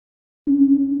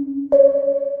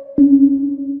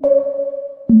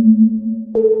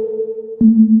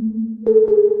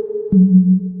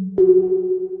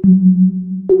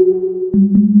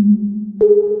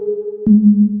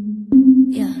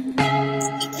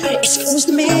It's close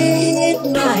to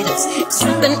midnight.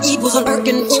 Something evil's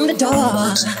lurking in the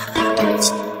dark.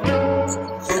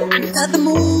 Under the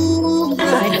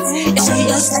moonlight, it's a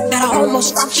sight that almost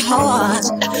stops your heart.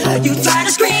 You try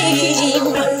to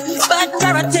scream, but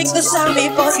terror takes the sound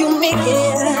before you make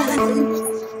it.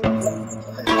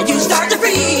 And you start to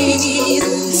breathe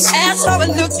as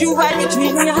someone looks you right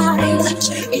between the eyes.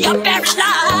 You're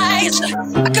paralyzed,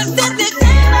 'cause this is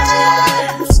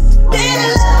daylight,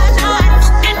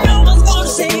 and no one's gonna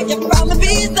save you from the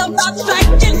beast about to strike.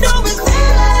 You know it's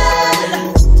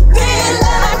daylight.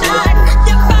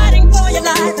 You're fighting for your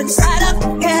life inside of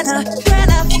together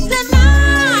in the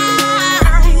night.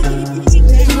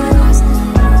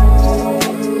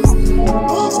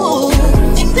 Ooh,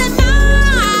 in the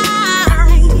night.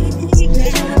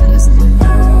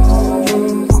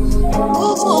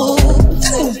 Ooh.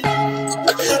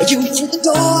 You hear the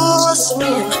door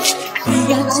swing,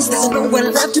 realize there's nowhere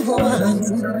left to run.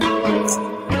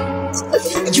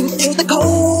 You feel the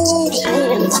cold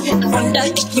hands and wonder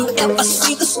if you ever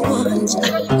see the sun.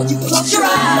 You close your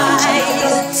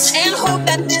eyes and hope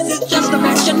that this is just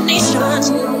imagination,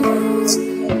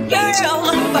 girl.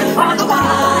 But all the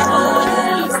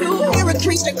while, you hear a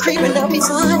creature creeping up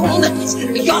behind.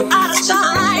 You're out of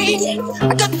sight. I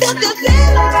got this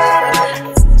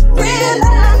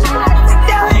realize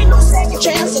there ain't no second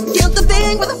chance to kill the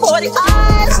thing with the 40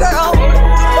 eyes, girl.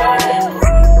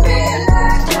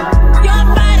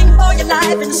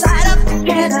 Life inside of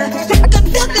together. I could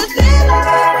feel this feeling.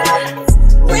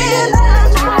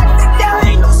 Realize there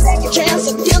ain't no second chance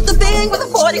to kill the thing with the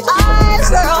 40 eyes,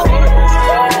 girl.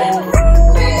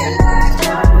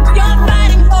 You're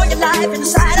fighting for your life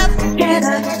inside of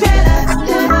together.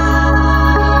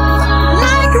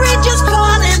 Like creatures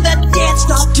calling the dead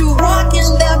stop to walk in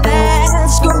their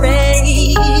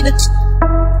masquerade.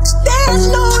 There's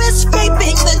no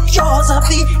escaping the jaws of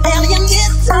the alien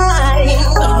inside.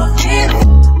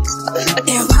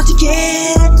 They're out to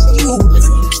get you.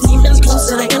 Demons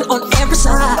closing in on every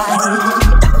side.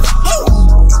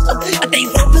 They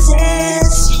will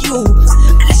possess you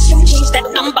unless you change that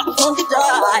number on the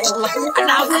dial. And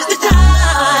now is the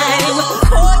time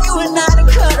for you and I to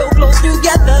cuddle close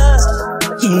together.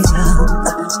 Yeah,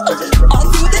 all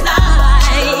through the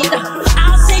night,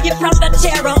 I'll save you from the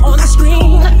terror on the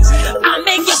screen. I'll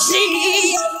make you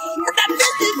see that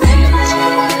this is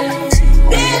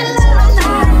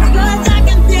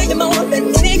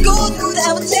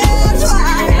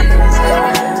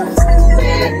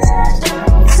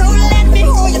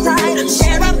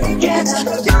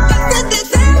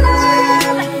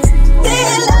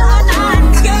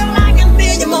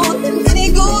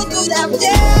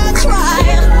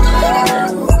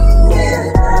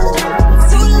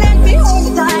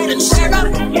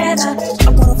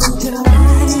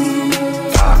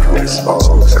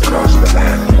falls across the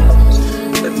land.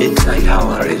 The midnight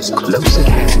hour is close at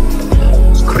hand.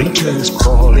 Creatures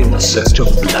crawl in search of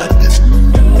blood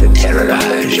to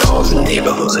terrorize your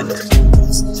neighborhood.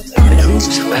 And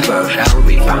whosoever shall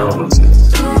be found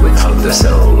without the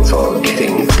soul for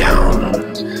getting down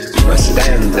must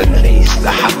stand and face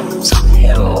the hounds of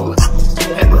hell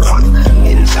and rot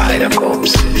inside a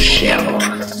corpse's shell.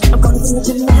 I'm gonna do it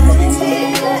tonight.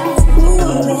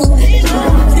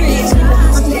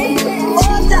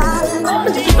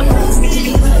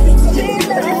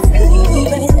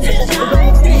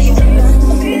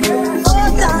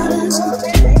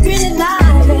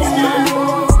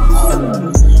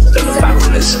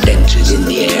 Stenches in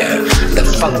the air, the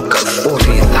funk of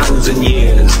 40,000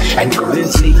 years, and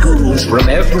grisly ghouls from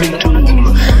every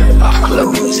tomb are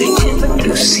closing in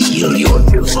to seal your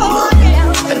doom.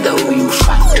 And though you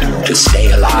fight to stay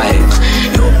alive,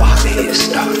 your body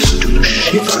starts to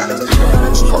shiver,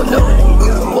 for no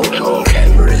mortal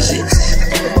can resist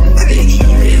the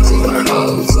evil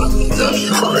of the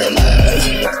thriller.